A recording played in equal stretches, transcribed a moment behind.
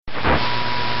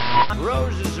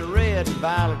Roses are red and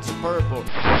violets are purple.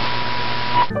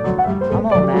 Come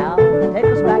on now, take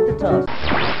us back to Tusk.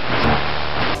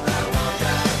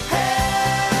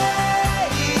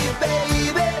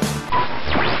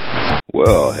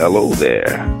 Well, hello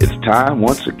there. It's time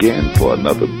once again for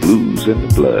another Blues in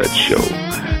the Blood show.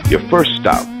 Your first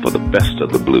stop for the best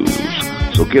of the blues.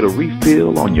 So get a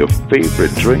refill on your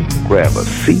favorite drink, grab a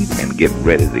seat, and get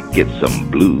ready to get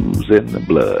some blues in the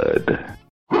blood.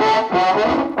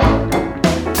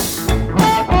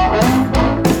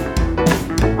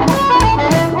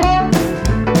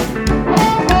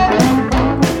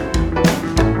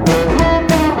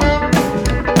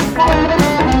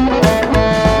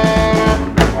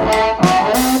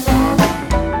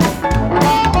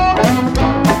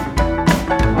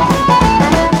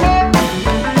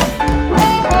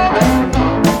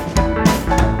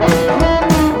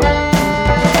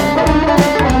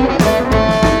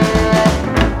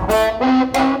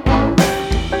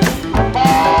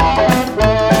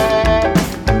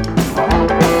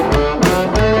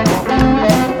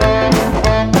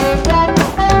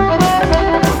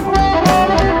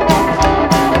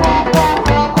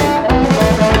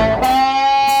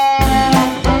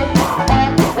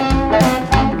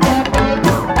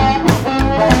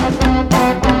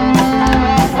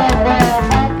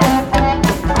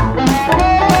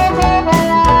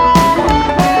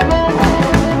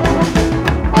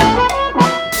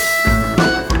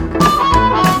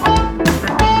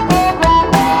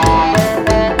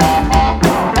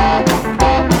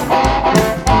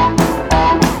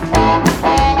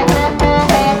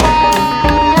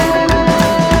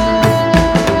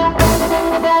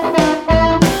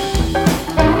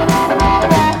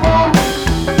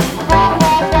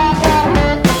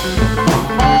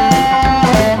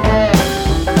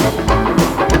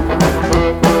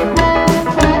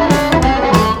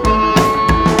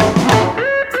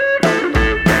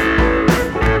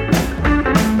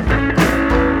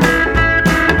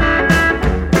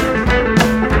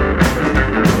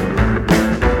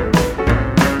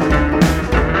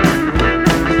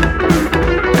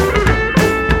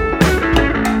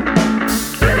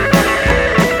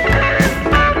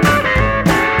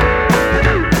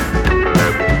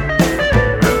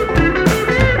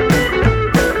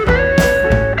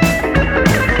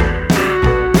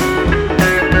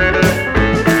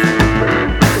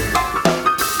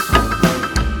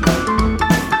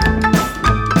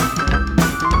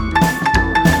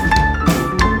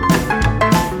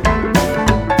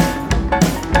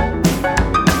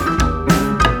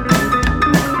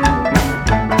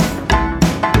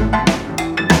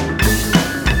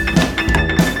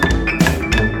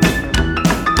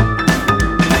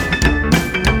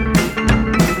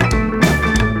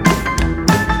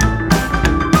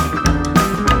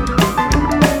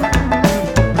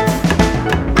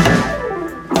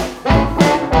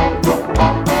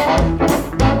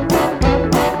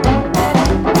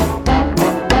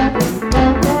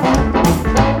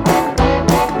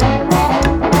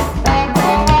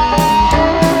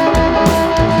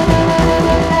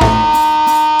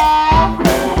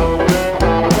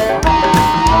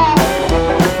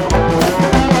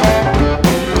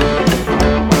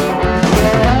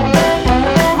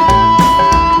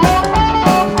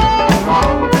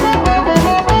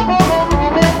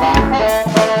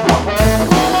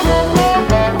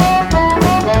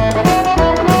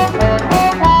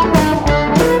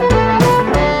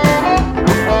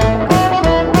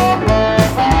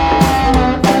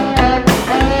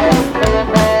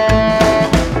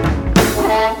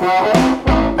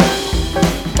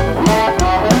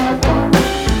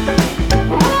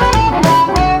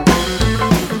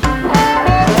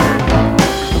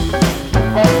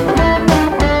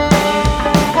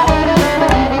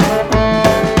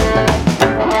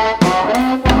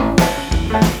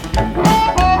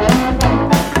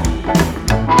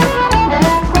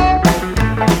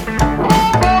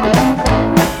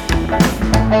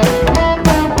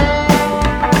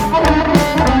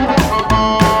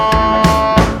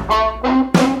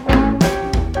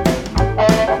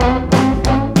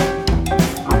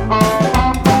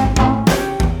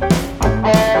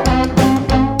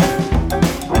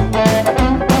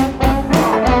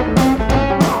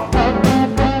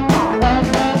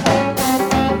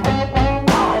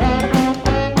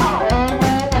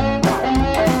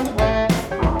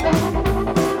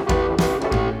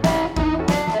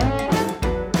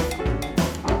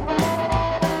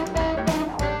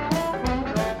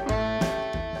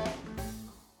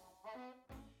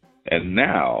 And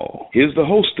now, here's the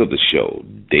host of the show,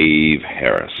 Dave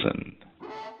Harrison.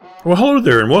 Well, hello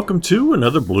there, and welcome to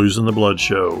another Blues in the Blood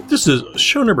show. This is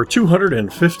show number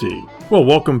 250. Well,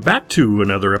 welcome back to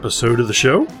another episode of the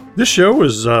show. This show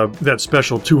is that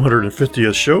special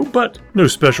 250th show, but no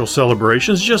special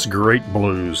celebrations, just great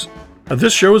blues.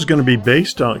 This show is going to be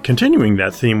based on continuing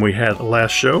that theme we had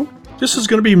last show. This is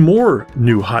going to be more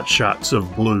new hot shots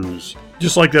of blues.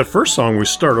 Just like that first song we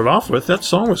started off with, that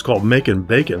song was called Makin'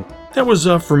 Bacon. That was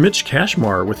for Mitch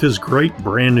Kashmar with his great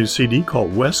brand new CD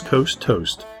called West Coast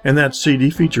Toast. And that CD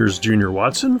features Junior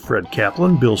Watson, Fred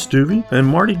Kaplan, Bill Stuvey, and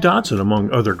Marty Dodson,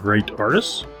 among other great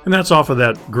artists. And that's off of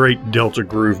that great Delta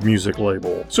Groove music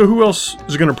label. So who else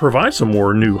is going to provide some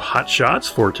more new hot shots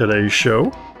for today's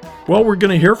show? Well, we're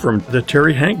going to hear from the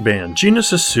Terry Hank Band. Gina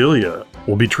Cecilia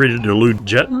will be treated to Lou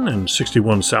Jetton and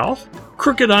 61 South.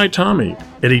 Crooked Eye Tommy,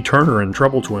 Eddie Turner and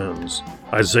Trouble Twins.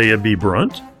 Isaiah B.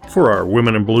 Brunt. For our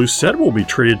Women in Blues set, we'll be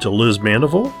treated to Liz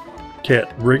Mandeville, Kat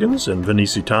Riggins, and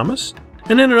Venice Thomas.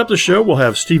 And ending up the show, we'll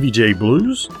have Stevie J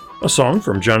Blues, a song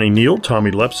from Johnny Neal,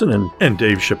 Tommy Lepson, and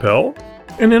Dave Chappelle.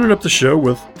 And ended up the show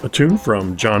with a tune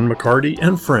from John McCarty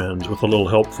and Friends with a little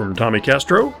help from Tommy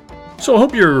Castro. So I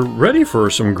hope you're ready for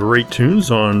some great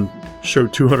tunes on show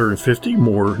 250,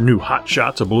 more new hot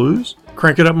shots of blues.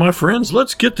 Crank it up, my friends.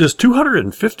 Let's get this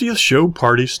 250th show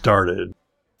party started.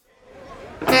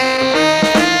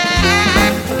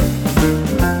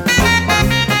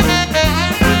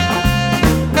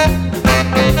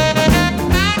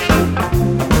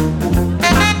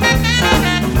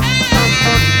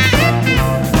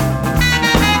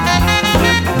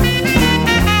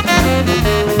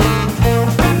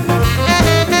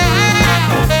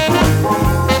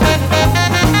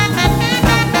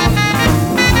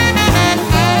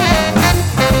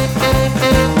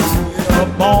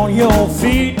 Your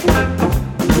feet,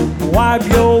 wipe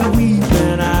your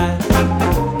weeping eyes.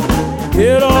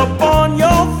 Get up on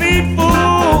your feet, fool,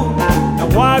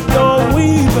 and wipe your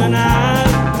weeping eyes.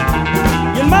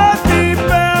 You might be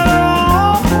better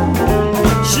off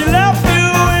she left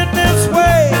you in this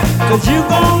way, 'cause you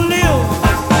gon' live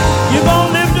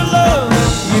to love,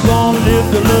 you gon'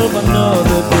 live to love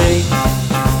another day.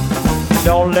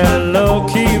 Don't let love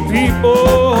kill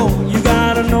people, you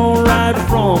gotta know right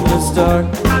from the start.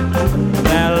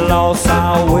 That loss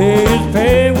always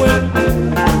paid with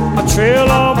a trail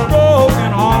of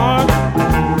broken heart.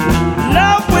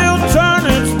 Love will turn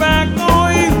its back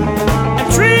on you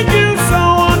and treat you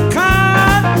so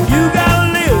unkind. You gotta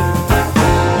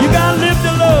live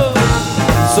to love.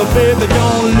 So baby,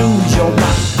 don't lose your mind.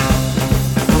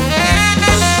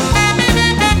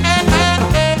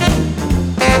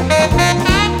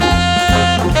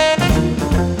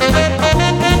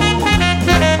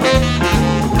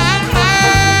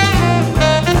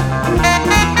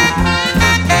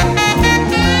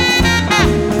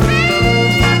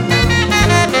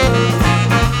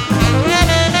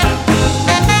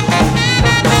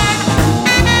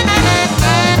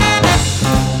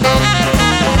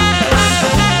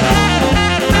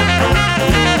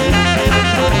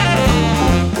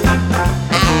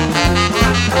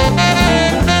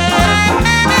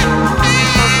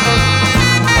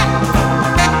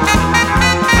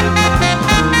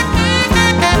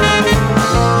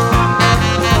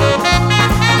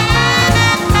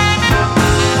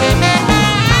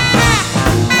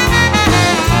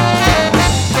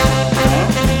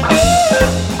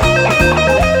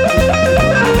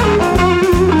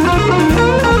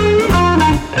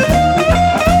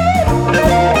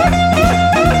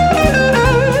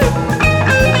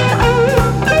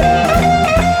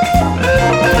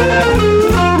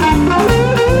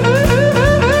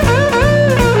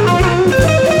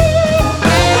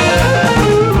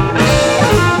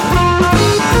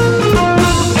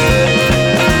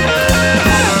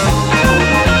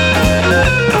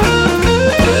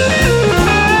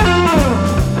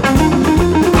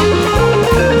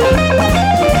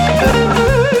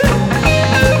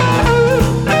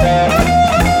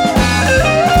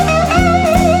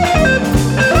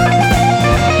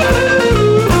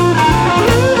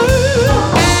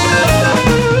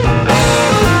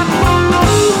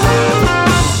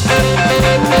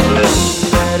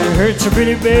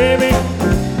 Pretty baby,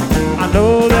 I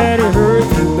know that it hurt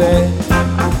you bad. I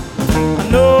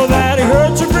know that it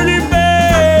hurt you pretty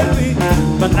baby,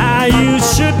 but now you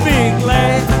should be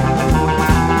glad.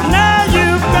 Now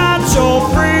you've got your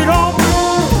freedom.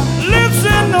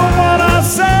 Listen to what I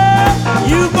said.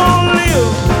 You gon'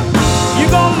 live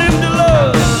to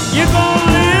love. You gon'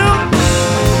 live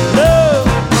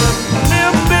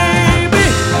baby,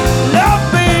 love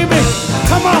baby.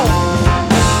 Come on,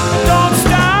 don't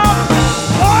stop.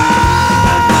 Oh!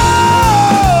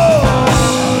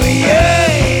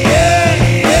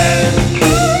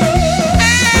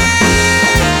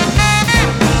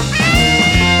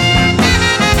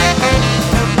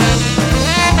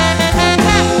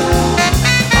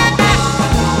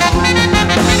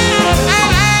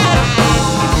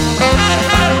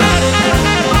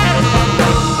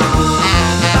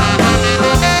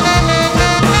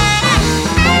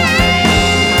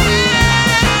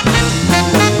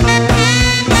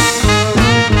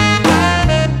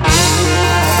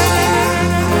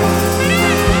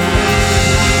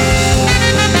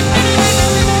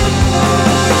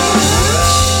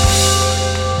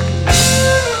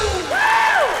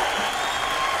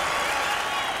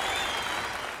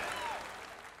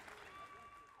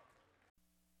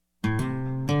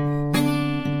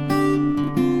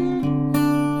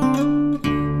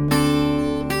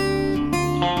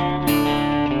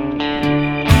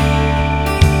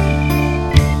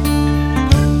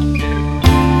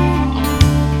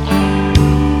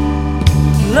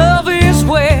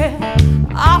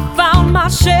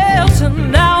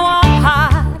 now I'm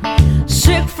high.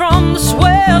 Sick from the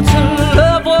swelter,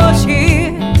 love was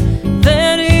here,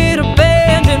 then it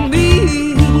abandoned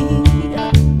me.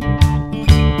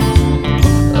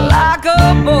 Like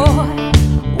a boy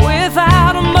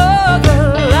without a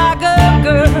mother, like a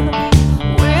girl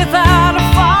without a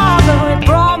father, it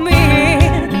brought me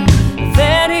in,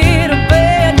 then it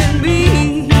abandoned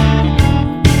me.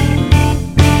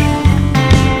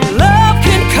 Love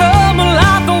can come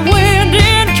like the wind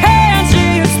in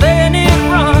Kansas, then it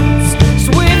runs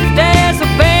swift as a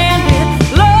bandit.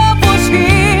 Love was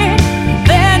here,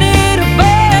 then it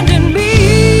abandoned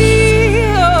me.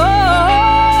 Oh,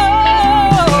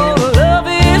 love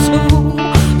is who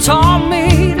taught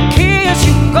me to kiss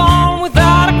you, gone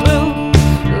without a clue,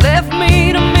 left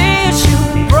me to miss you,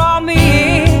 brought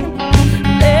me in,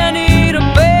 then it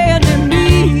abandoned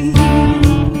me.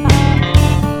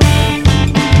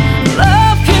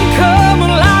 Love can come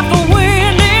like the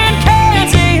wind in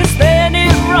Kansas, then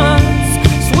it runs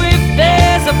swift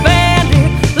as a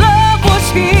bandit. Love was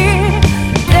here,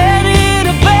 then it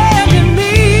abandoned me.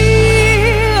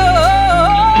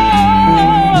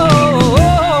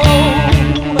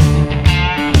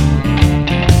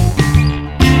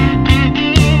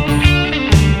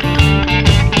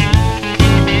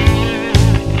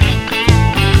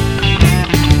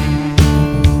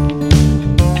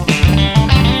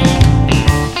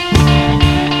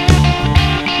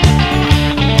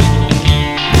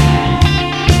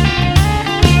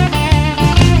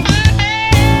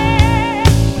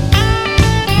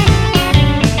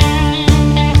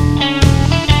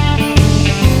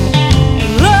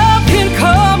 Love can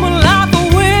come like the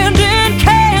wind in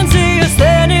Kansas,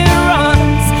 then it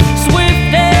runs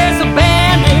swift as a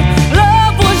bandit.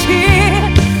 Love was here,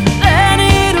 then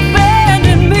it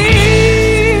abandoned me.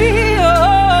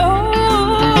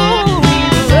 Oh,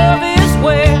 love is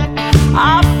where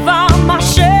I found my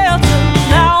shelter,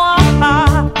 now I'm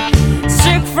high.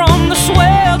 Sick from the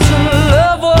swelter,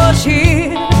 love was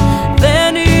here,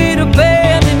 then it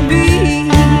abandoned me.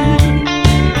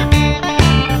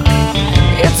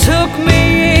 It took me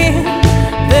in,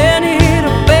 then it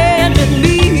abandoned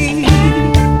me.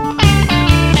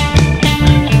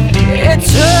 It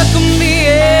took me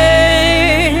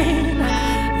in,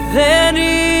 then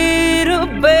it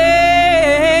abandoned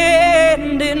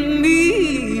me.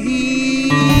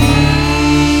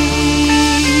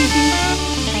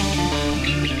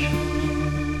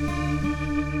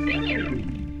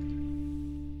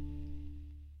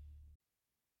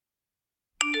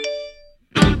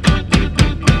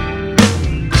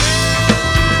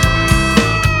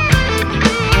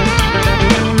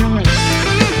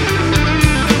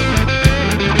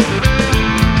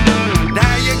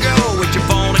 There you go with your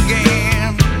phone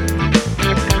again.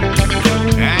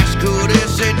 Ask who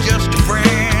this is, just a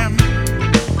friend.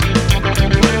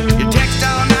 You text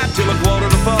all night till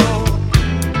 3:45.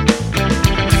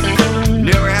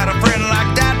 Never had a friend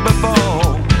like that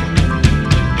before.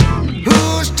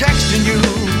 Who's texting you?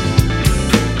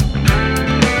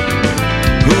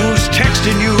 Who's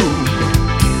texting you?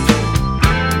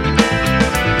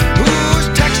 Who's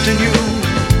texting you?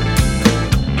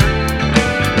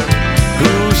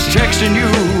 Who's texting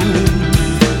you?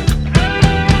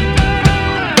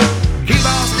 Keep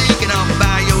on sneaking up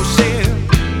by yourself,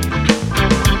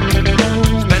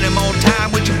 spending more time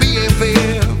with your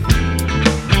BFF.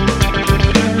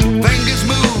 Fingers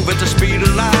move at the speed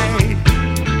of light.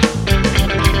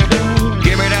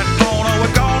 Give me that phone or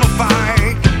we're gonna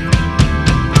fight.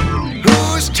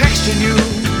 Who's texting you?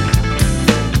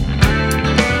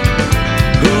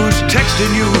 Who's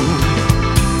texting you?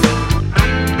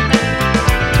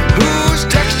 Who's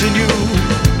texting you?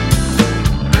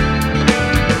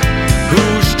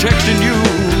 Who's texting you?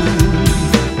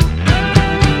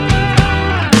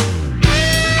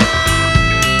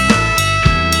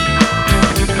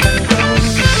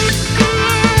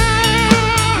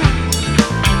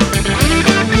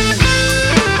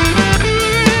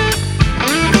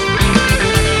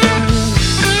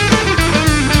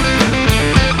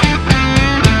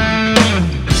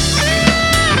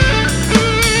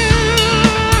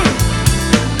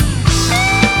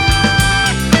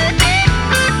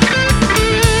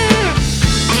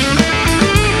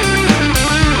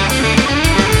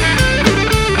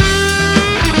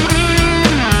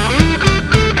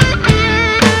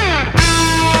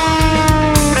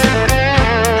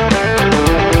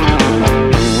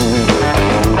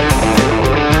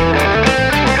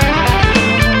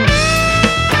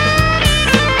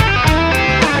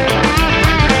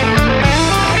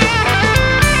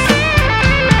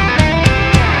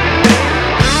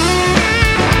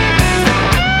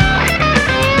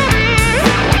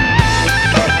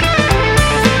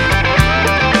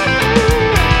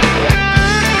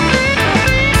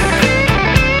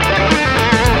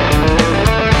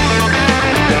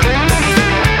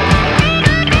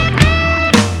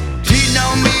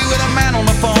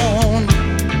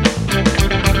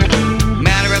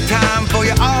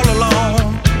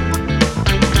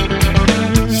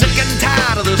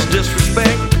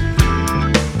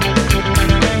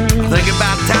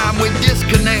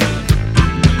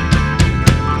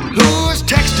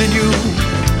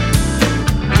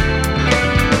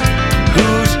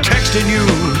 texting you?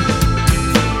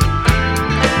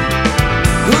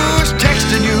 Who's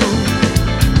texting you?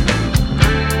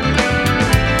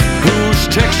 Who's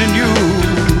texting you?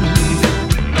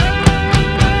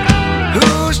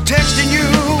 Who's texting you?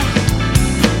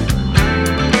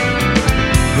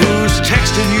 Who's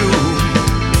texting you?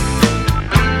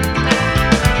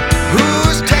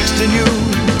 Who's texting you?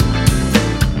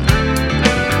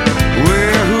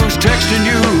 Where, who's texting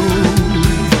you?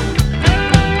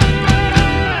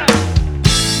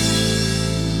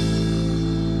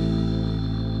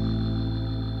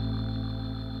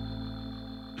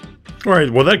 All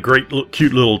right, well, that great,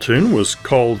 cute little tune was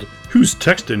called Who's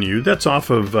Texting You? That's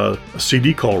off of a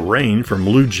CD called Rain from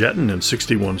Lou Jetton and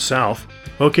 61 South.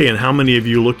 Okay, and how many of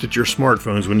you looked at your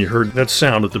smartphones when you heard that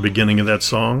sound at the beginning of that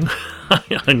song?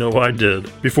 I know I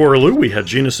did. Before Lou, we had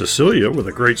Gina Cecilia with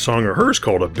a great song of hers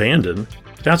called Abandon.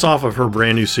 That's off of her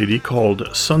brand new CD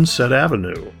called Sunset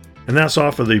Avenue. And that's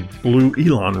off of the Blue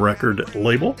Elon record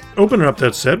label. Opening up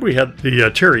that set, we had the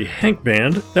Terry Hank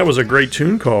Band. That was a great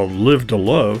tune called Live to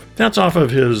Love. That's off of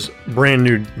his brand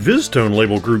new VizTone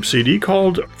label group CD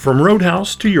called From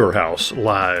Roadhouse to Your House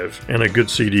Live. And a good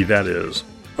CD that is.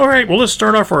 All right, well, let's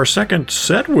start off our second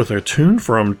set with a tune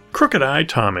from Crooked Eye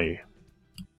Tommy.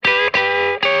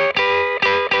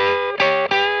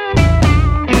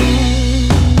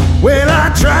 Well,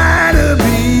 I try to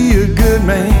be a good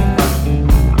man,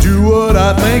 do what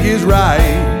I think is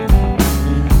right.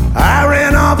 I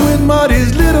ran off with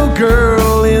Muddy's little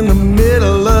girl in the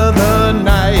middle of the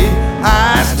night.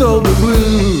 I stole the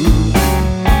blues.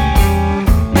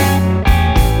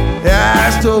 Yeah,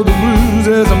 I stole the blues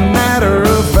as a matter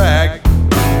of fact.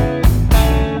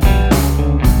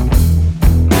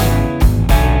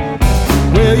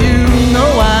 Well, you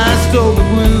know I stole the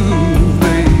blues,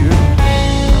 baby.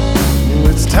 Well,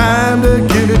 it's time to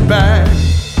give it back.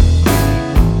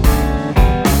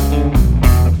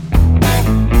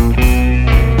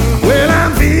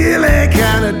 Feeling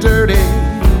kinda dirty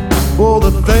for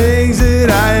the things that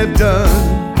I have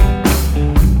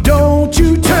done. Don't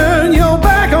you turn your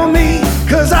back on me,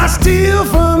 'cause I steal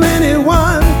from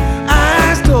anyone.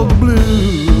 I stole the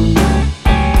blues.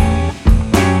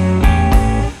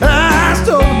 I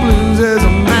stole the blues as a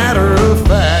matter of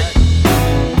fact.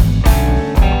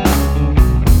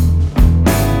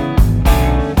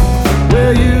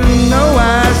 Well, you know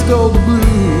I stole the blues.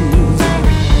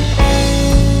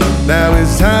 Now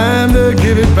it's time to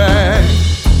give it back.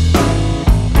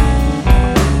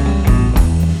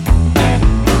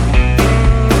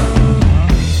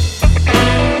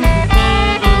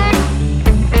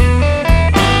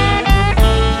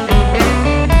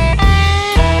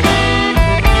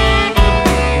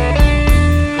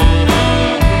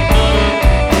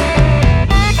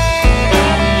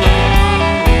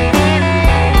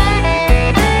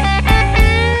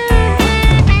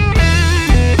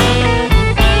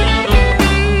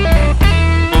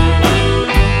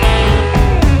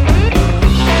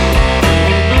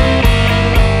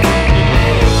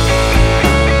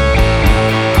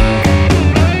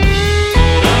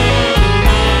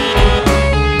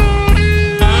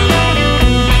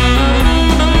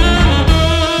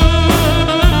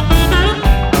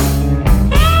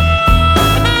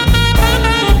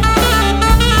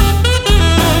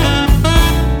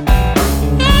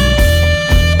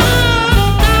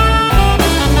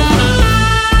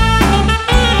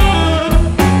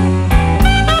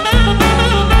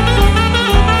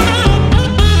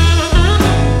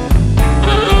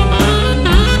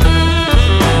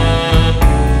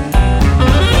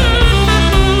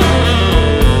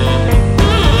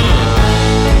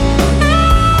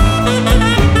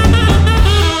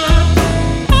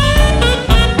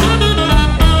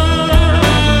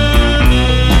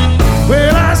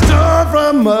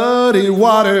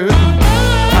 Water.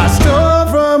 I stole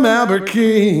from Albert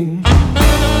King.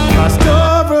 I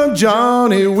stole from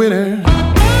Johnny Winter.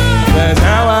 That's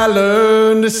how I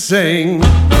learned to sing.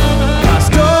 I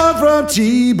stole from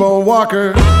T-Bone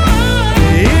Walker.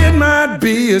 It might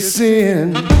be a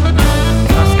sin.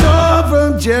 I stole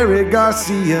from Jerry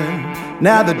Garcia.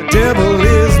 Now the devil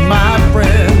is my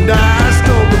friend. I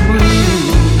stole the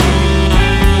blues.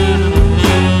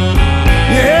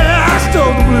 Yeah, I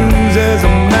stole the blues as a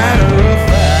matter of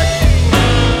fact.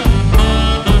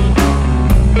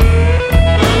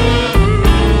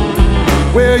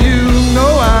 Well, you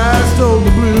know I stole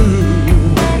the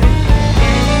blues.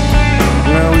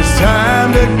 Well, it's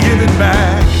time to give it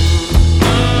back.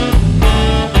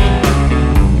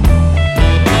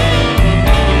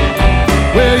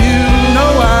 Well, you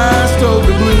know I stole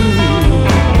the blues.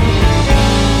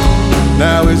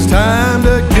 Now it's time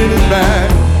to give it back.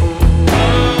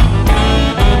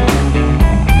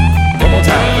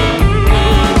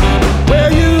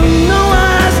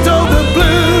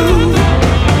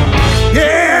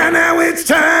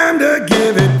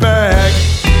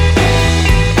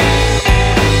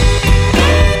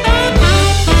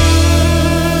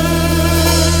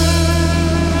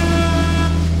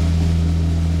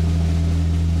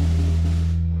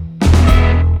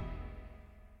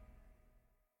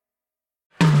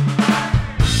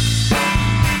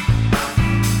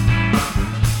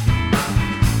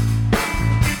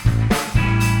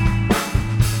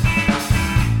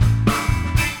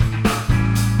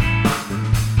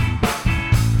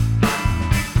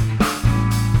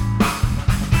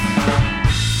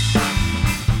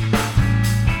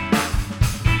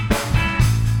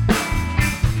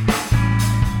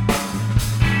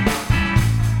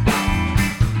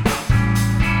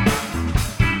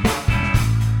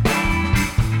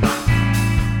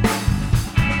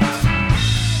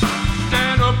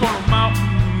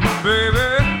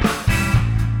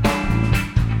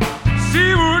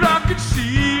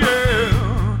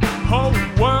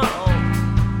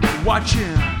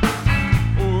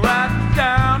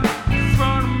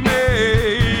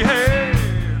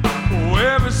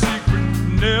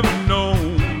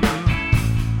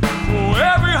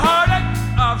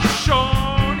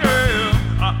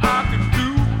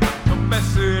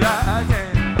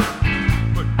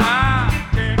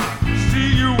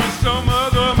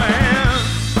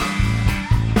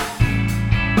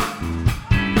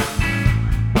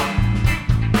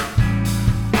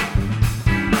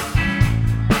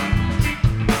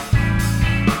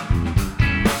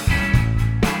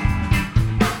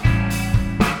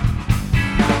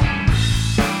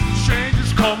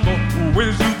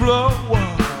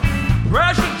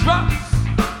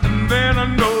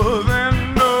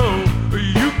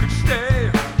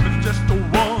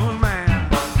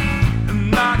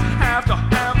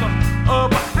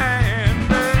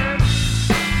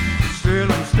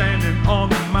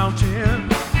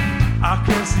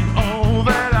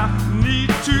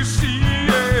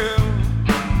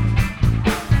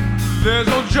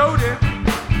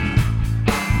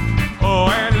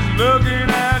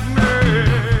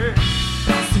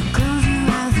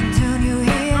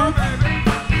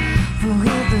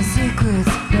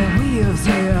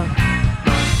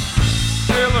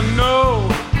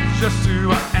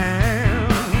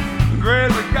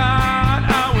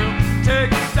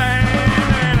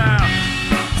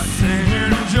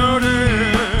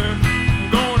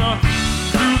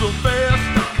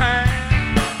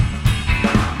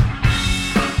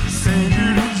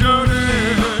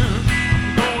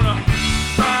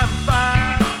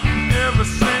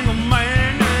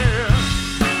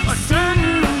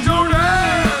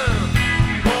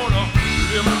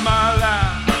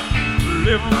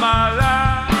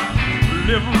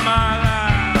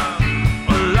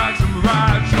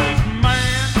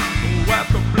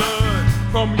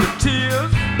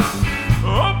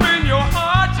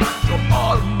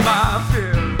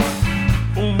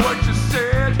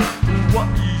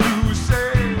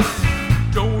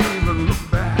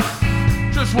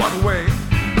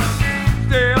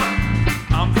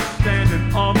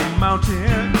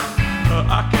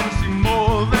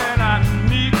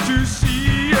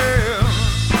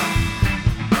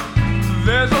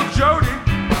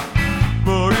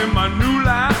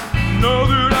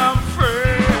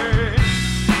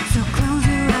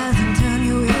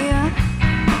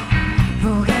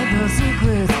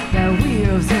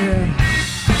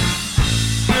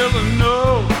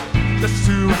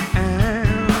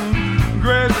 and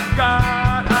grace of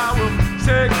God, I will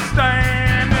take a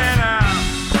stand and I'll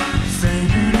sing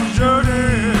you the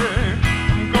journey.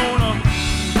 I'm gonna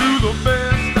do the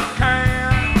best I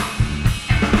can.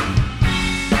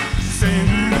 Sing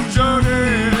you the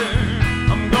journey.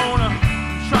 I'm gonna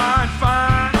try and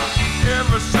find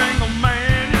every single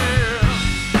man, yeah.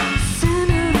 Sing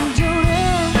you the journey.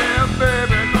 Yeah,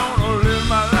 baby, gonna live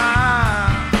my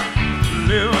life,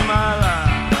 live my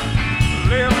life,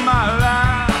 live my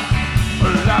life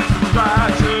like a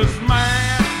righteous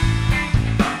man.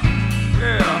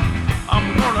 Yeah, I'm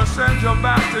gonna send you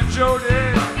back to Jody.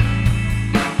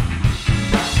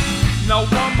 Now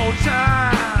one more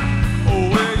time, oh,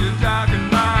 where you knocking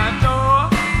my door?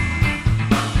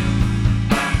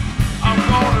 I'm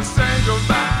gonna send you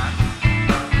back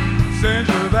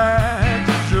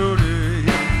to Jody.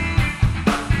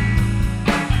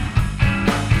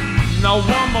 Now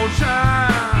one more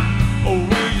time, oh,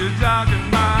 will you knocking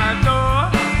my door?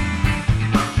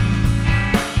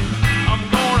 I'm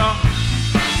gonna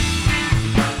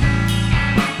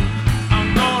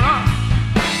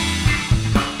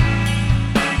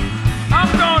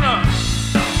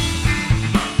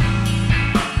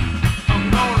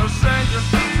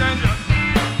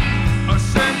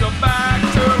send you back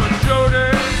to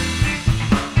Jody.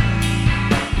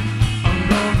 I'm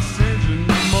gonna send you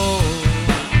no more.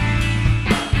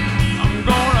 I'm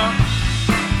gonna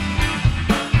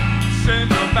send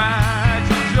you back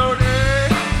to Jody.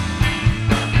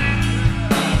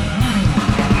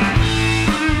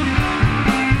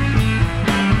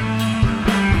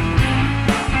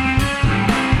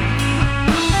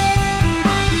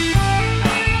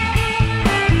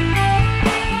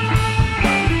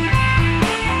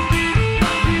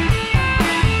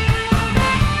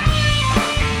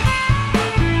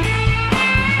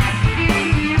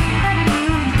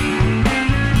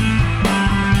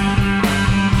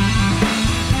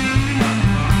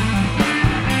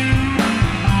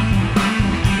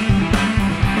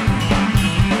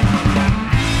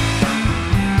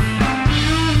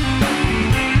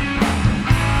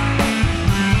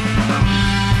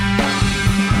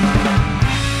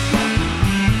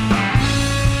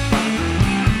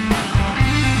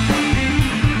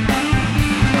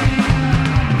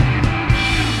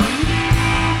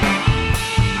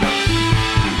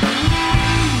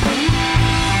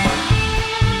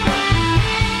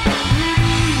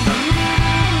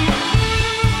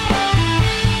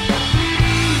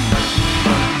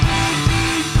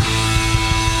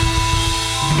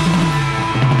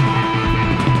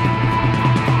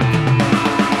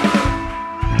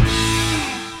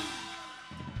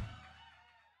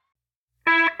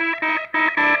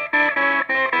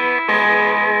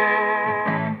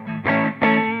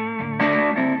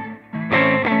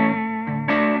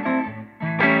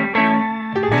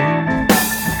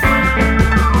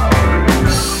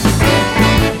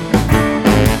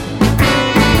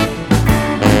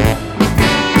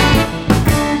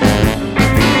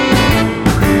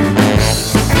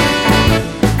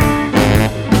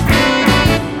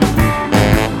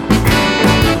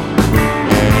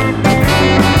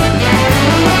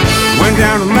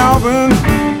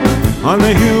 On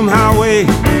the Hume Highway,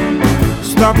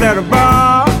 stopped at a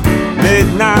bar,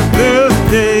 midnight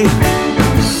Thursday.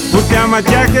 Put down my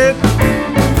jacket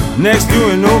next to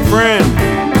an old friend.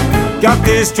 Got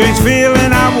this strange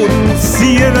feeling I wouldn't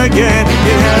see it again.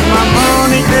 It had my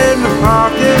money in the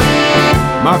pocket,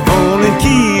 my phone and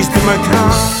keys to my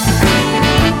car.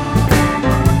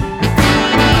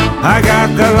 I got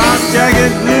the lost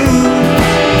jacket blues,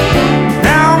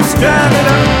 now I'm stranded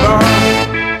at the bar.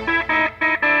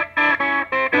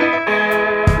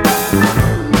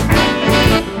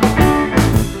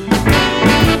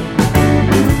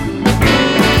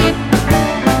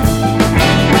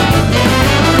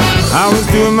 I was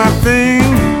doing my thing,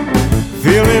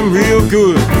 feeling real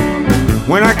good.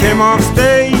 When I came off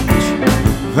stage,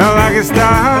 felt like a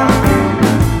star.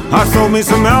 I sold me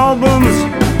some albums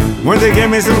when they gave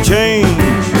me some change.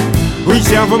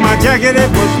 Reached out for my jacket, it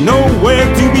was nowhere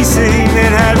to be seen.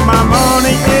 It had my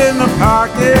money in the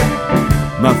pocket,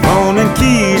 my phone and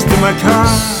keys to my car.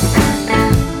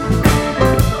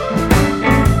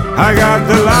 I got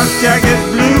the lost jacket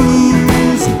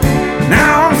blues,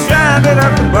 now I'm stranded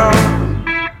at the bar.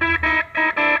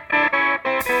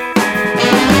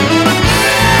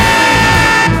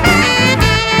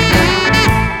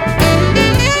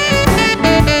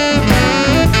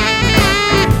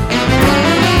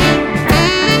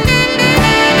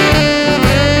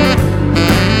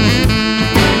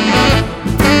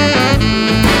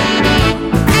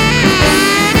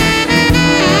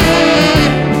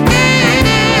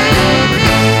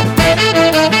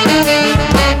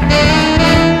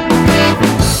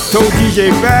 DJ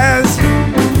Bass,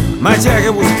 my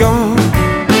jacket was gone,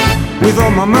 with all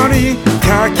my money,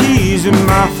 car keys, and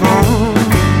my phone.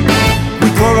 We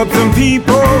called up some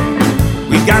people,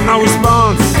 we got no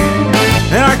response.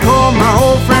 And I called my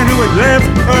old friend who had left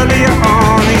earlier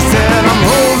on. He said, I'm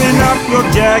holding up your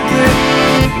jacket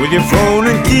with your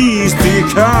phone and keys to your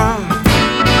car.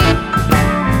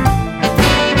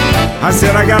 I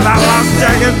said, I got that lost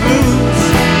jacket blues,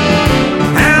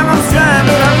 and I'm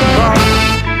stranded at the bar.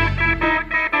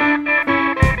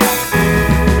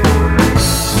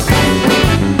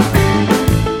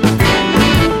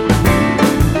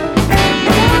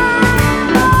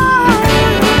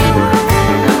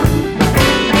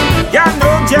 Got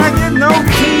no jacket, no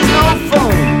keys, no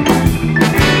phone.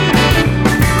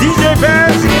 DJ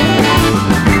Bass,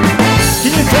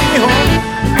 can you take me home?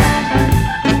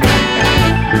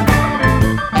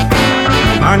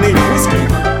 I need whiskey.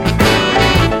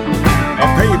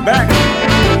 I'll pay you back.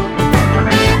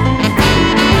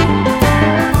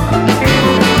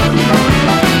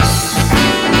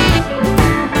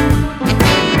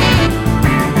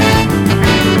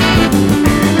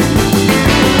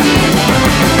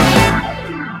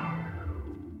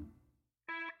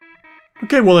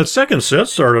 Okay, well, that second set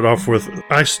started off with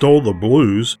I Stole the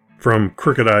Blues from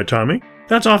Crooked Eye Tommy.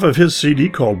 That's off of his CD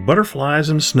called Butterflies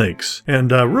and Snakes,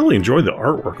 and really enjoyed the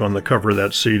artwork on the cover of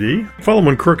that CD.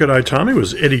 Following Crooked Eye Tommy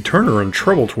was Eddie Turner and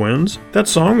Trouble Twins. That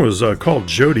song was called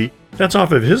Jody. That's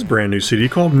off of his brand new CD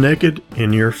called Naked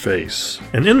in Your Face.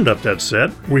 And ended up that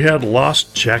set, we had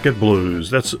Lost Jacket Blues.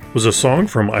 That was a song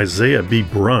from Isaiah B.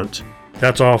 Brunt.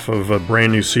 That's off of a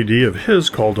brand new CD of his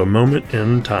called A Moment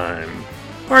in Time.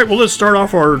 Alright, well, let's start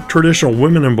off our traditional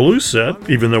Women in Blues set,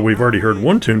 even though we've already heard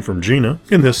one tune from Gina.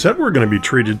 In this set, we're going to be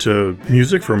treated to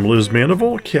music from Liz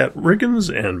Mandeville, Kat Riggins,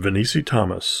 and Venice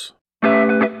Thomas.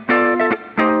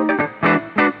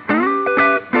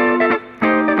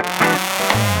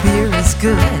 Beer is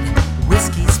good,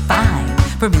 whiskey's fine.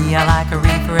 For me, I like a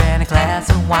reefer and a glass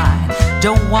of wine.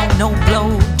 Don't want no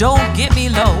blow, don't get me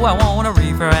low. I want a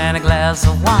reefer and a glass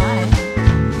of wine.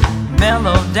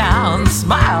 Mellow down,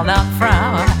 smile, not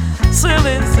frown.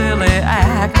 Silly, silly,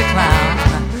 act a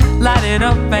clown. Light it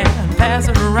up and pass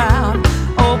it around.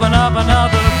 Open up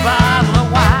another bottle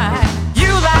of wine. You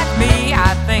like me,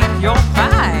 I think you're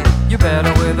fine. You're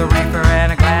better with a reefer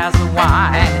and a glass of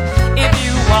wine. If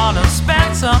you wanna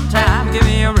spend some time, give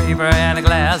me a reefer and a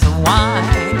glass of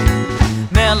wine.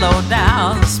 Mellow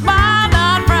down, smile,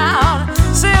 not frown.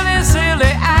 Silly,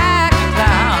 silly, act a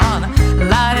clown.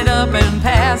 Light it up and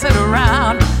pass it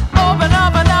around. Open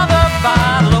up another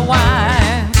bottle of wine.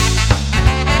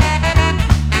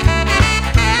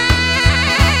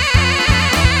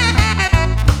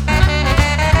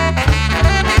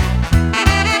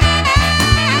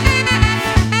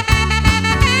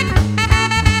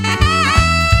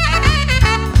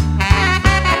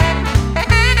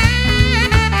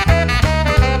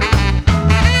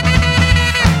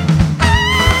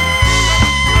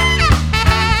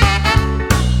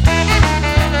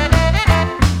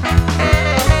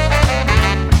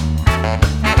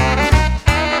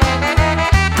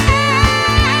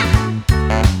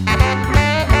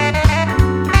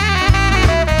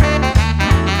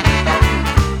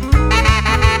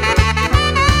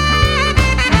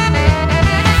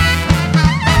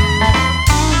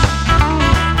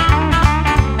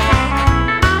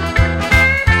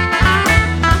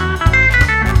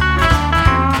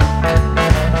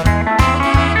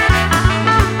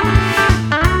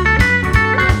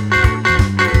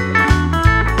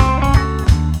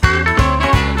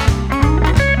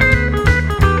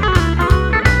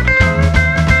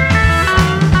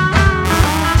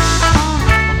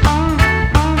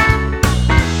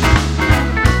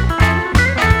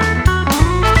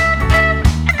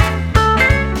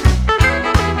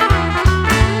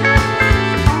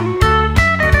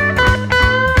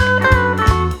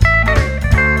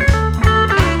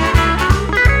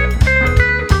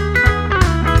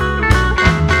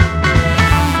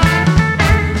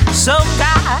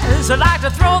 I like to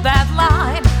throw that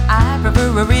line. I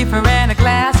prefer a reefer and a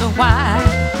glass of wine.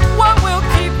 What will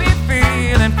keep me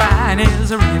feeling fine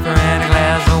is a reefer and a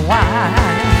glass of wine.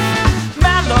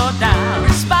 Mellow down,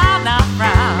 smile, not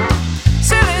frown.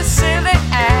 Silly, silly,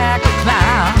 act a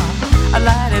clown. I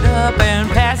light it up and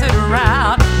pass it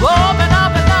around. Open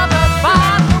up another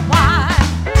bottle of wine.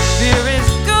 Beer is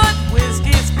good,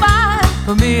 whiskey's fine.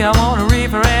 For me, I want a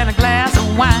reefer and a glass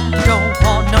of wine. Don't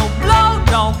want no blow,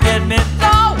 don't get me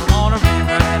low. A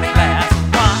reefer and a glass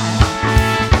of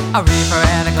wine. A reefer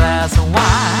and a glass of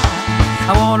wine.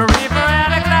 I want a reefer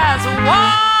and a glass of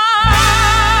wine.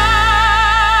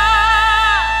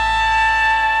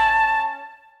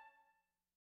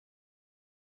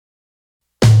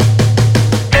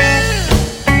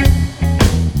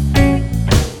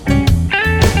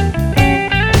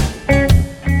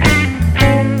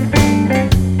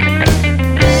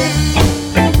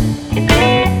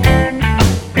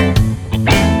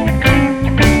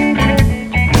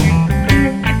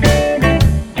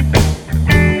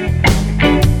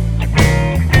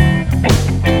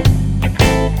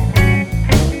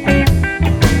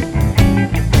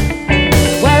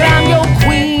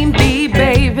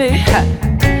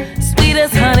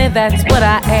 that's what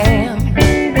I am.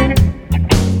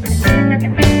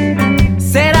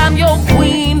 Said I'm your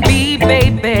queen bee,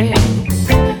 baby.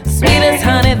 Sweet as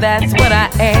honey, that's what I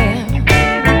am.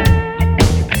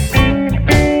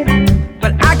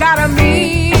 But I got a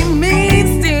mean,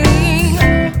 mean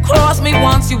sting. Cross me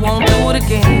once, you won't do it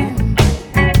again.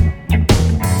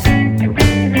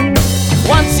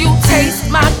 Once you taste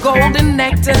my golden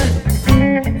nectar,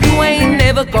 you ain't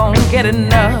never gonna get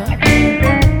enough.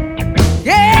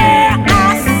 Yeah,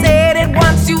 I said it.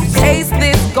 Once you taste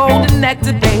this golden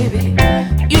nectar, baby,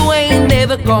 you ain't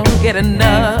never gonna get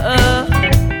enough.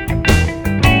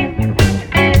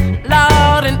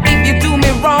 Lord, and if you do me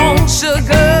wrong,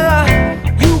 sugar,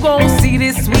 you gon' see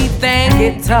this sweet thing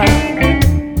get tough.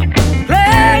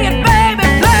 Play it, baby,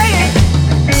 play it.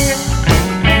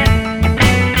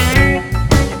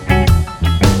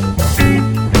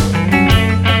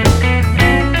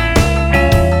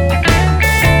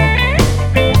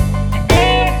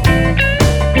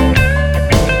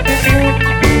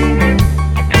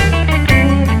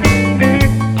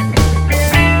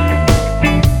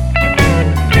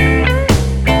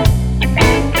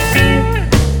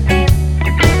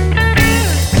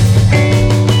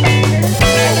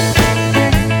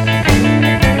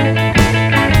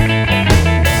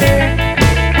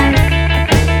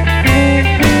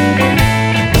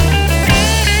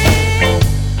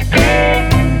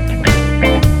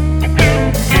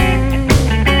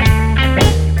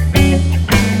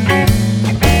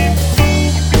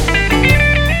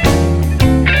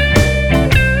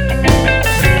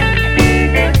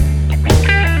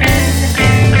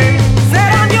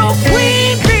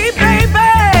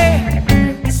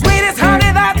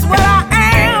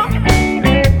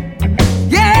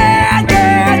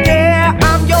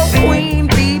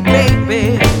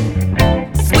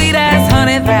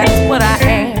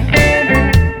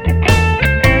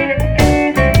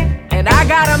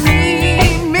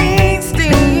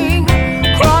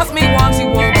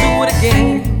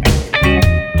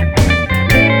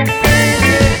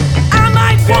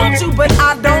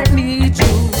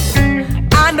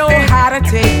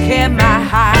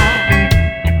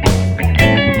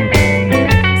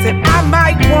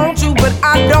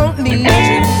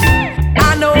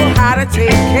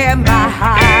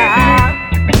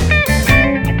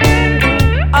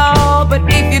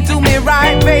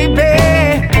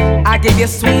 Give you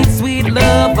sweet, sweet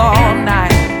love all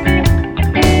night.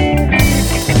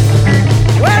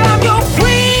 Well, I'm your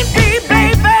queen bee,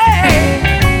 baby.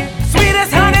 Sweet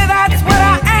as honey, that's what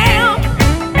I am.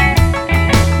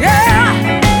 Yeah,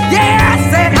 yeah, I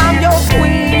said I'm your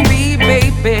queen bee,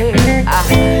 baby.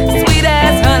 Sweet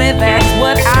as honey, that's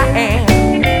what I am.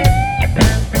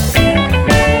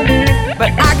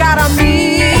 But I got a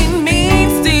mean,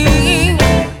 mean sting.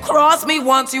 Cross me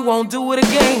once, you won't do it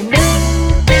again.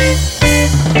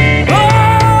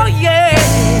 Oh yeah.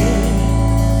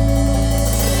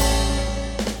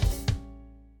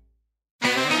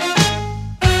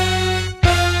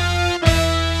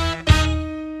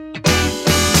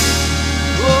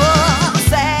 Oh,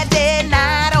 Saturday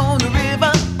night on the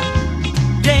river,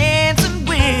 dancing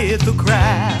with the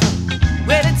crowd.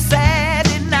 Well, it's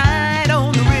Saturday night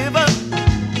on the river,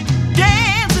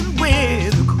 dancing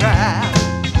with the crowd.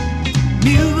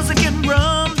 Music and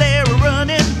rum, they're running.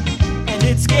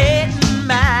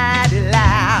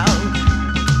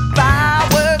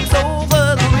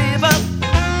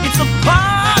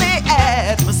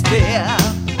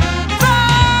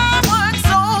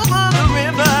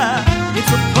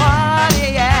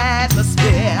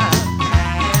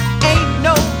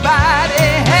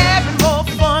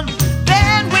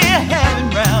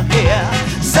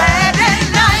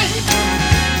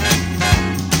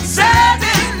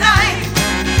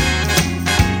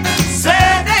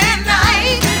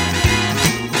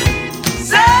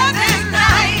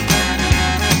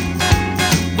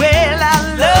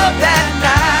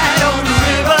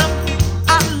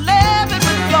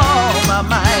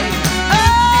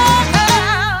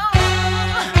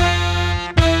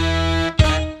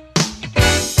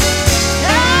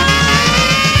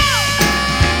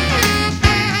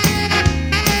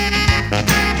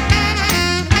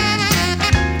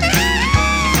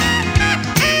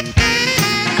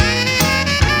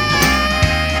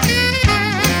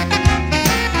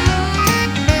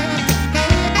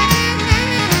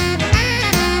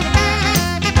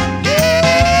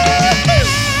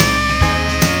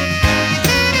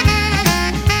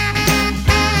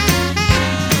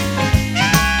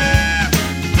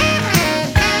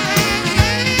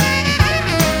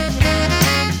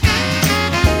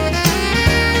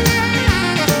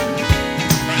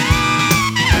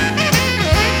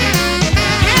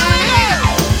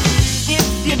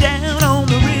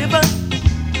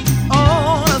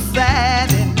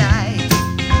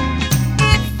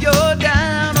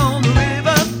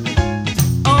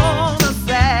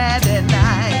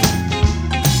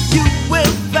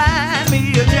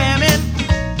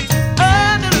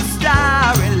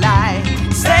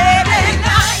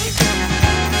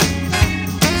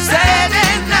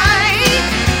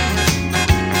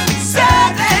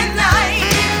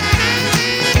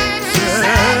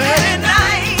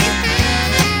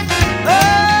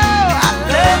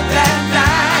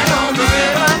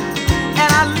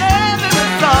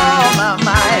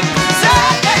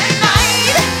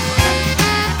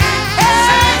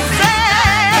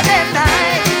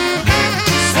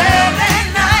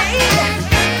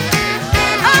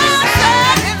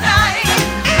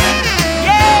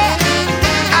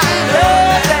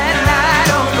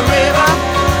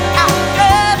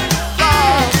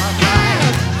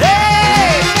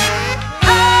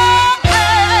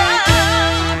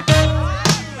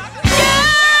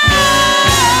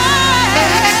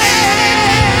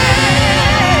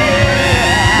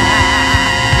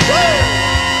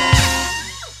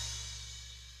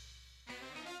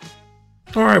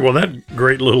 All right, well, that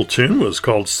great little tune was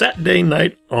called Saturday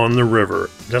Night on the River.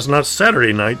 That's not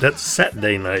Saturday night, that's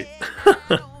Saturday night.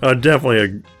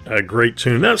 Definitely a great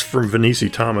tune. That's from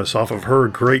Vinici Thomas off of her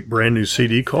great brand new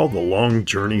CD called The Long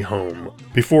Journey Home.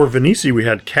 Before Vinici, we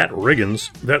had Kat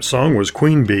Riggins. That song was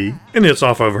Queen Bee, and it's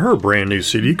off of her brand new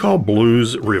CD called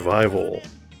Blues Revival.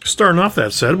 Starting off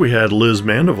that set, we had Liz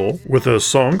Mandeville with a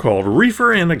song called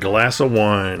Reefer and a Glass of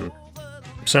Wine.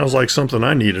 Sounds like something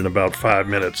I need in about 5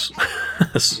 minutes,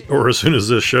 or as soon as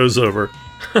this show's over.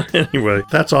 Anyway,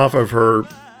 that's off of her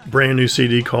brand new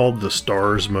CD called The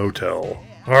Stars Motel.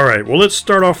 All right, well, let's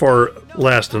start off our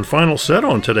last and final set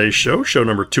on today's show, show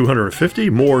number 250,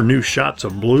 more new shots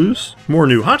of blues, more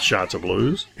new hot shots of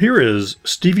blues. Here is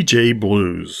Stevie J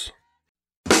Blues.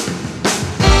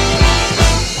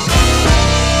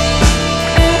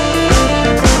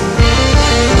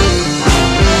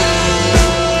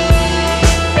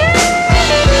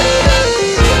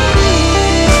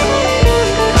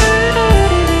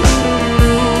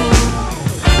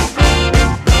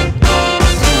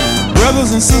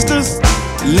 Brothers and sisters,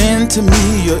 lend to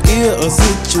me your ear. A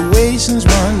situation's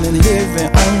running heavy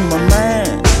on my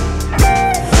mind.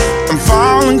 I'm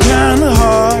falling kinda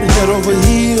hard, head over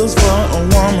heels for a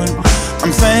woman.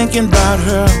 I'm thinking about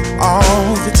her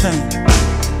all the time.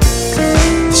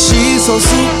 She's so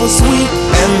super sweet,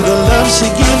 and the love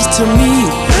she gives to me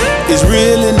is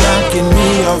really knocking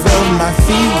me off of my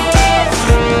feet.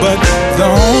 But the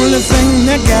only thing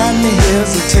that got me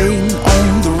hesitating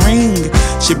on the ring,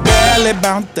 she barely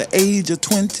about the age of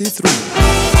 23.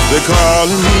 They're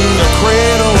calling me a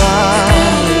cradle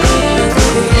wild,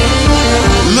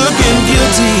 looking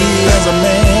guilty as a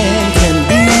man can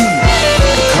be.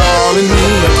 They're calling me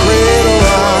a cradle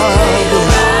wild,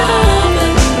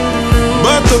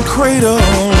 but the cradle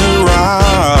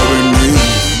robbing me.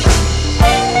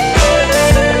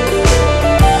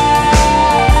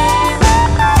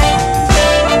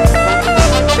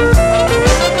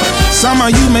 Some of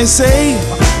you may say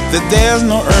that there's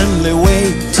no earthly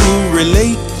way to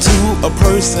relate to a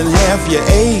person half your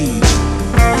age.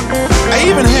 I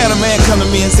even had a man come to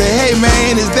me and say, hey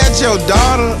man, is that your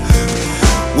daughter?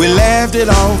 We laughed it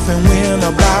off and went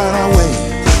about our way.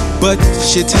 But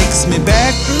she takes me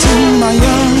back to my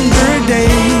younger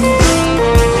days,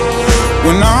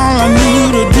 when all I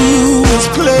knew to do was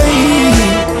play.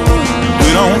 We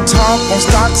don't talk on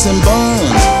stocks and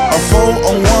bonds or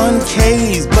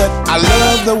 401ks, but I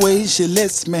love the way she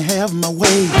lets me have my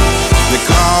way. They're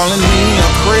calling me a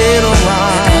cradle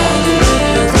round,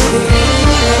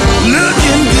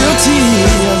 looking guilty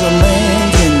as a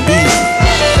man can be.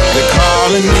 They're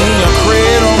calling me a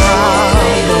cradle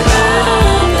round,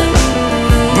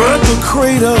 but the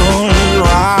cradle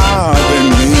robbing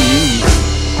me.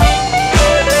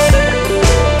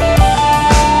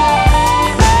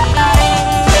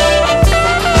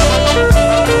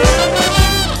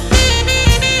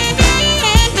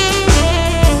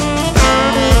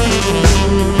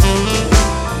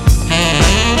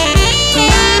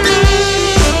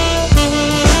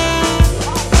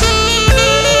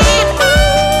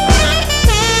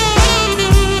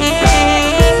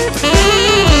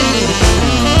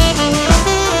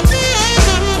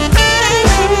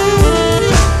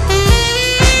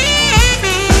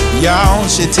 Y'all,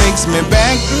 she takes me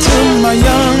back to my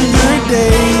younger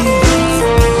days,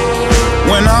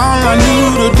 when all I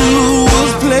knew to do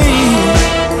was play.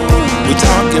 We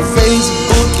talking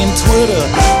Facebook and Twitter,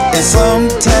 and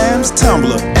sometimes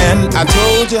Tumblr. And I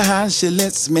told you how she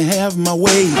lets me have my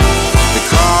way. They're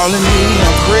calling me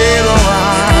a cradle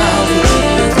round,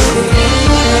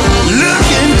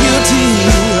 looking guilty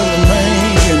as a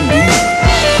man can be.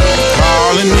 They're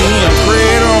calling me a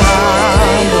cradle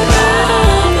round,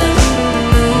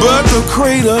 but the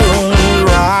cradle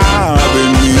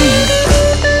robbing me.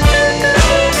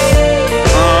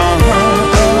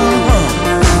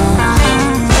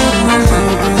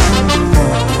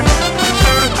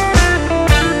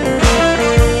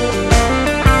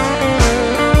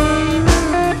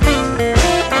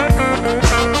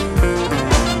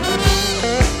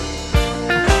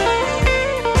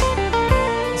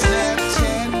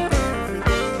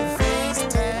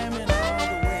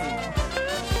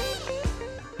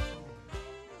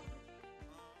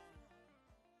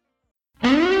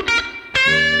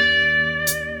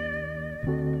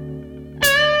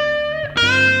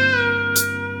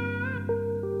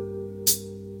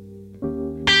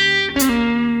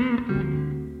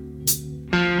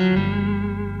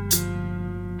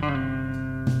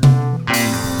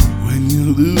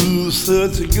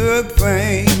 Such a good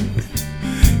thing,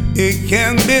 it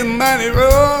can be mighty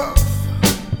rough.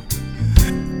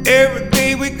 Every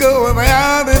day we go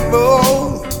out and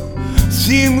forth,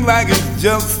 seems like it's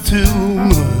just too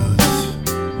much.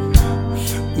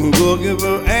 Looking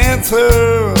for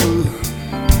answers,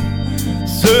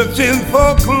 searching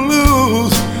for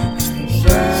clues.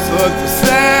 Such a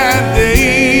sad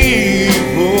day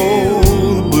for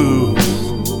the blues.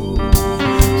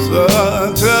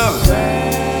 Such a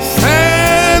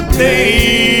sad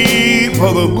day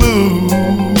for the blues.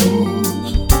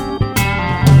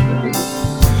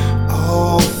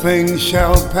 All things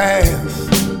shall pass,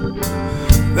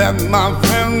 that my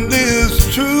friend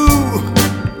is true.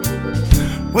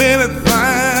 When it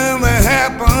finally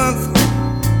happens,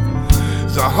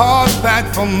 it's a hard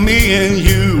fact for me and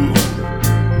you.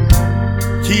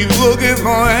 Keep looking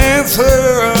for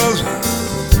answers,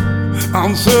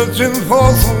 I'm searching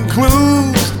for some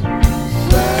clues.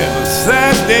 It's a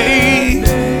sad day,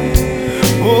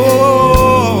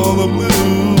 oh, the blues.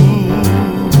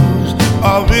 A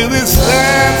really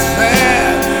sad,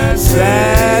 sad,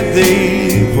 sad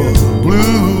day for the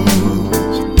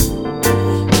blues.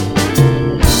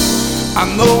 I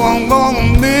know I'm gonna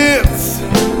miss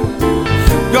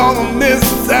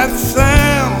that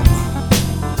sound.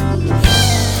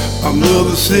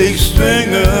 Another six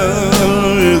stringer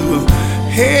is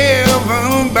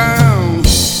heaven bound.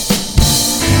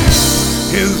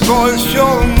 His voice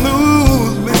sure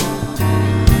moves me,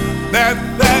 that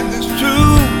fact is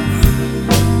true.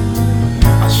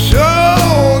 I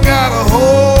sure got a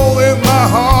hole in my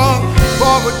heart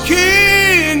for the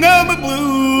king of the blues.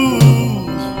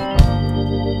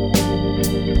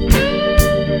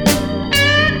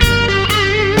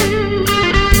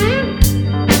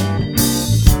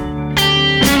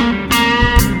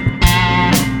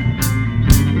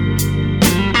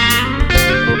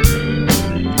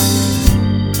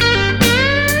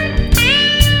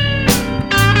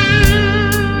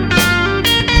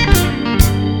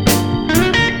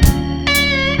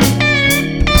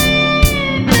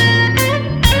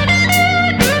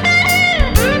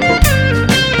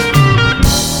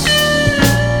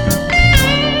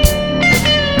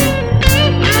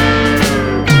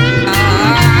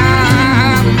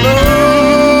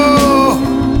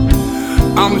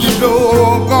 I'm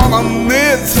sure gonna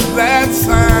miss that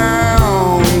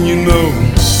sound, you know.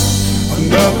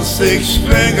 Another six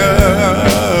stringer,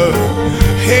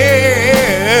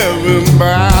 heaven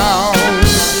bound.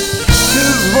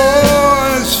 His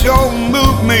voice sure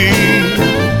moved me,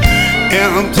 and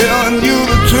I'm telling you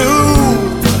the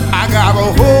truth. I got a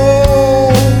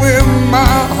hole in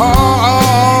my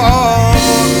heart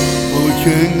for the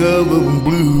king of the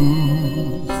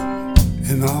blues.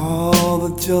 And all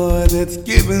the joy that's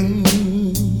given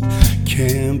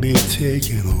can be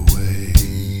taken away.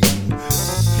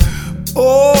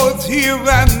 Oh, it's here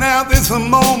right now, this a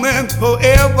moment,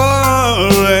 forever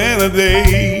and a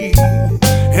day.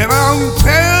 And I'm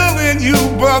telling you,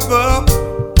 brother,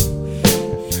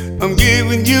 I'm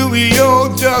giving you your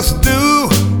just due,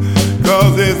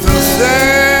 'cause it's a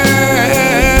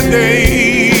sad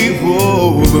day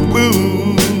for the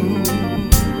blues.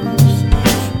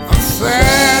 A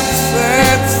sad,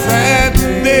 sad, sad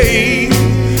day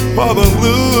for the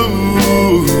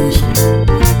blues.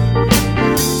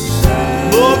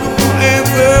 Looking for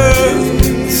answers,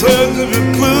 searching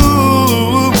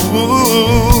for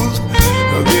clues.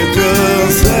 It's a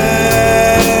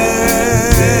sad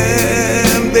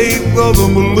day for the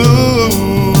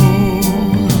blues.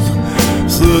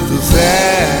 Such a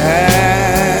sad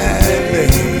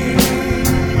day.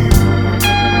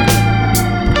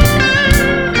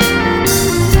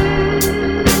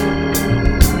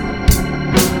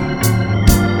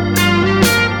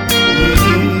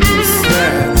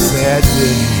 Sad, sad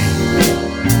day.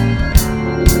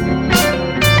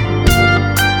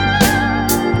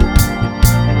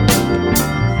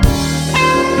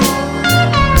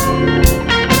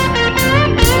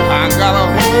 I got a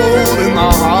hole in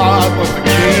my heart for the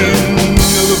king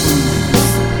of the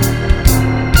blues.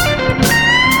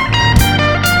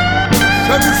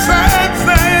 Such a sad,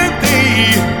 sad day.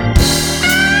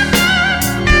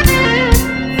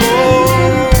 For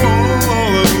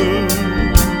the blues.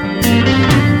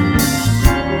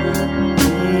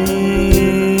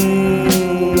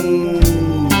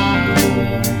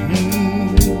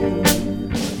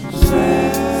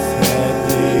 Sad,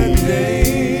 sad day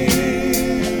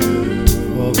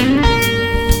for the blues.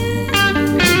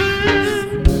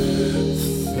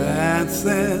 Sad,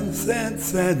 sad, sad,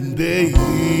 sad day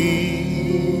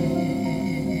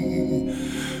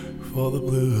for the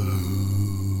blues.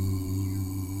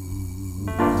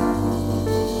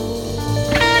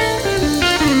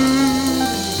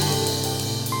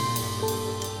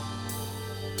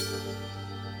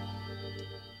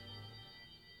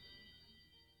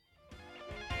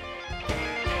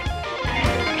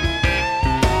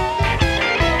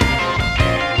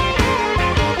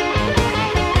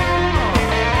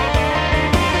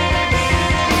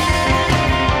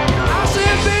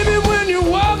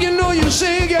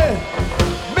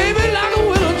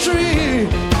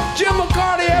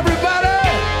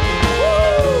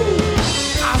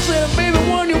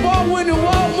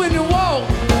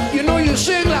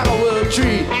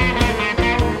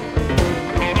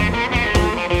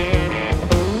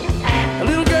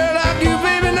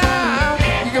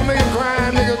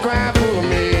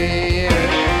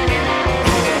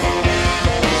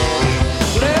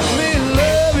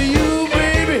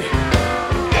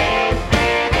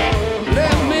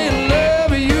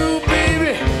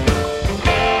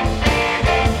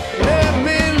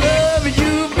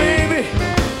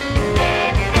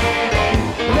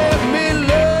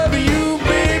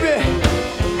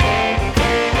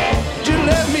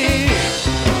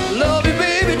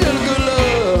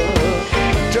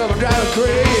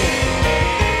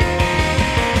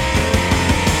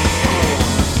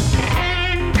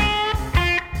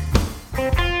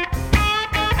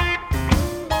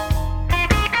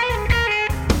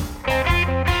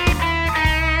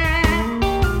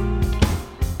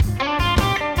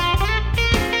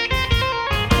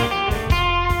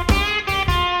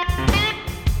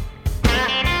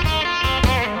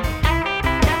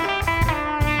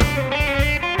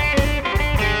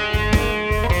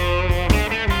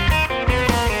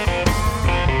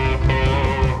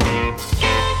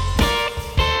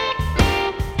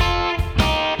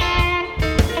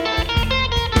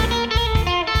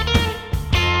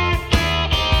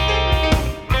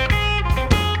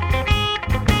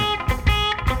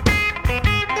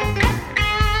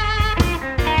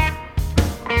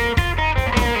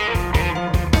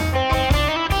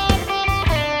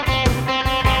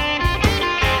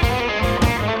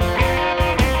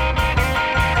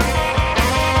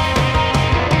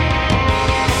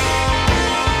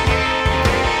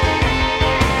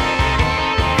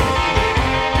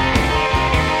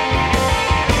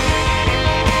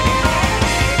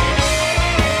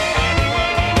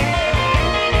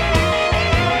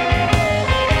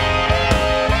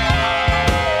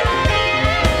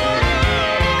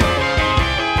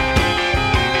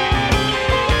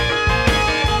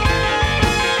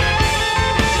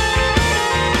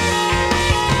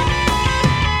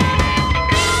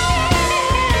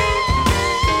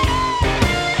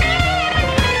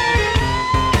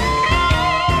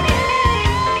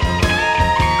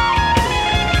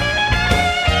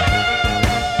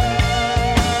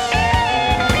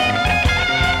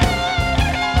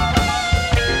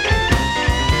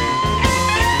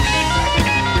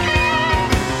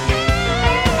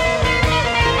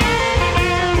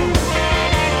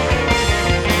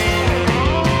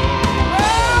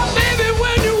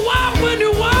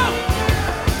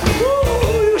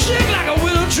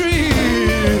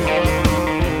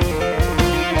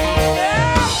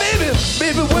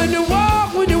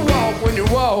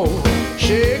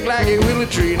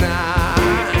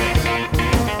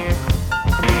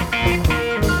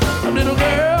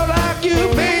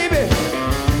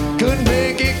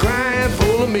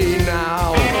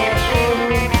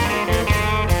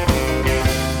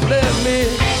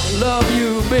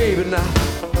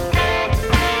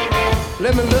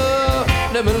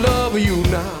 Let me love you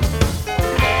now.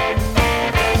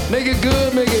 Make it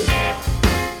good, make it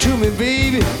to me,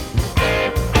 baby.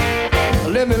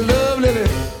 Let me love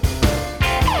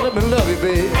you,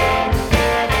 baby.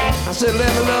 I said,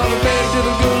 let me love you, baby, to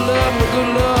the good love, the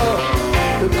good love,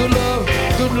 the good love,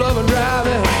 good love and drive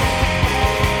it.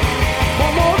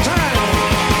 One more time.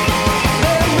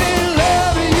 Let me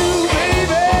love you,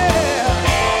 baby.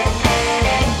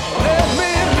 Let me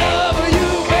love you,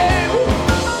 baby.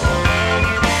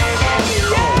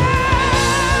 Yeah,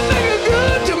 make it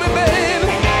good to me, baby.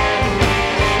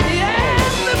 Yeah,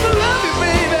 let me love you,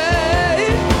 baby.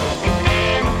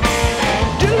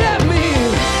 Just let me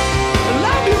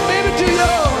love you, baby, till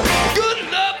your good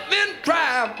love and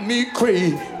drive me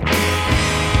crazy.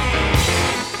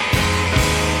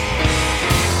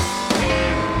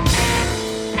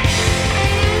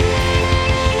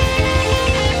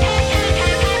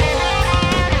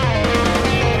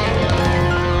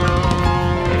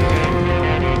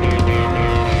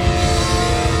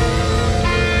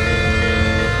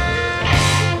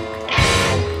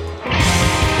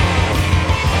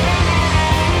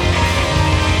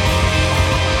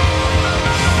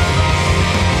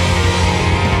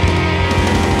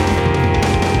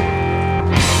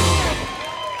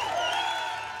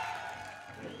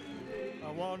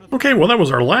 Okay, well, that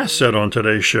was our last set on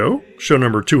today's show. Show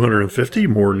number 250,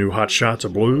 more new hot shots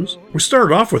of blues. We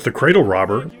started off with The Cradle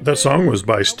Robber. That song was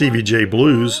by Stevie J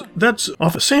Blues. That's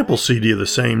off a sample CD of the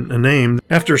same name.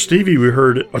 After Stevie, we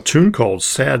heard a tune called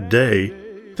Sad Day.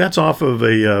 That's off of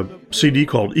a CD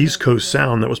called East Coast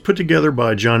Sound that was put together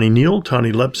by Johnny Neal,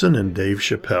 Tony Lepson, and Dave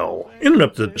Chappelle. Ended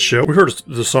up the show, we heard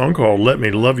the song called Let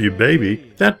Me Love You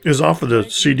Baby. That is off of the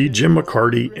CD Jim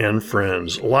McCarty and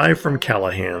Friends, live from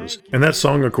Callahan's. And that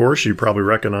song, of course, you probably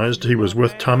recognized. He was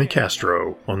with Tommy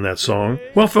Castro on that song.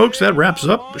 Well, folks, that wraps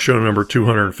up show number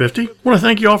 250. I want to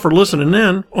thank you all for listening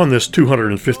in on this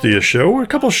 250th show. A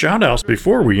couple shout-outs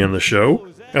before we end the show.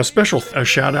 A special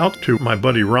shout out to my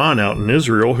buddy Ron out in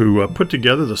Israel who put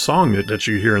together the song that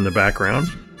you hear in the background,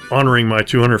 honoring my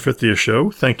 250th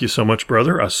show. Thank you so much,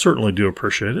 brother. I certainly do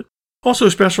appreciate it. Also,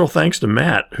 special thanks to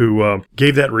Matt, who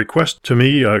gave that request to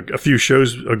me a few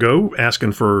shows ago,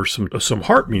 asking for some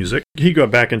harp music. He got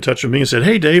back in touch with me and said,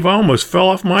 "Hey, Dave, I almost fell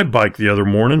off my bike the other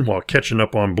morning while catching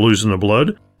up on Blues in the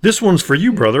Blood. This one's for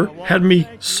you, brother. Had me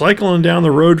cycling down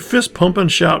the road, fist pumping,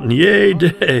 shouting, 'Yay,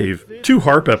 Dave!' 2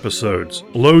 harp episodes.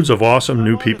 Loads of awesome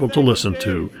new people to listen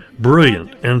to.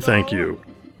 Brilliant, and thank you."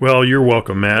 Well, you're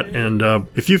welcome, Matt. And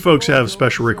if you folks have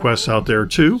special requests out there,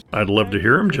 too, I'd love to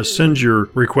hear them. Just send your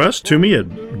request to me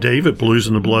at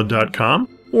dave@BluzNdaBlood.com.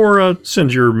 or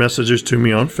send your messages to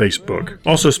me on Facebook.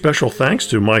 Also, special thanks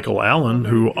to Michael Allen,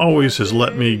 who always has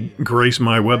let me grace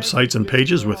my websites and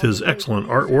pages with his excellent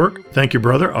artwork. Thank you,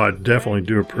 brother. I definitely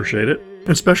do appreciate it.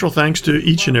 And special thanks to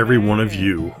each and every one of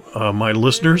you, my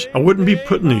listeners. I wouldn't be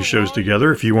putting these shows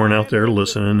together if you weren't out there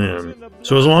listening in.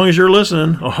 So as long as you're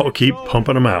listening, I'll keep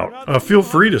pumping them out. Feel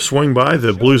free to swing by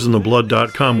the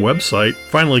BluzNdaBlood.com website.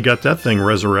 Finally got that thing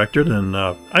resurrected, and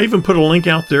I even put a link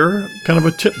out there, kind of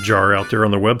a tip jar out there on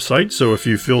the website. So if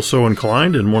you feel so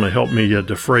inclined and want to help me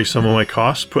defray some of my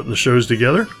costs putting the shows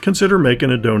together, consider making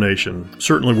a donation.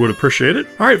 Certainly would appreciate it.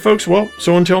 All right, folks. Well,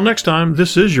 so until next time,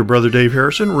 this is your brother Dave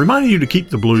Harrison, reminding you to keep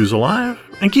the blues alive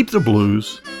and keep the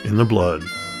blues in the blood.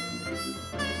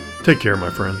 Take care, my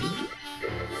friends.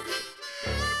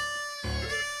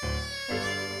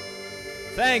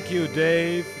 Thank you,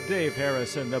 Dave. Dave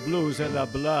Harrison, the Blues in the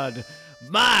Blood,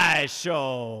 my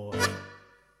show.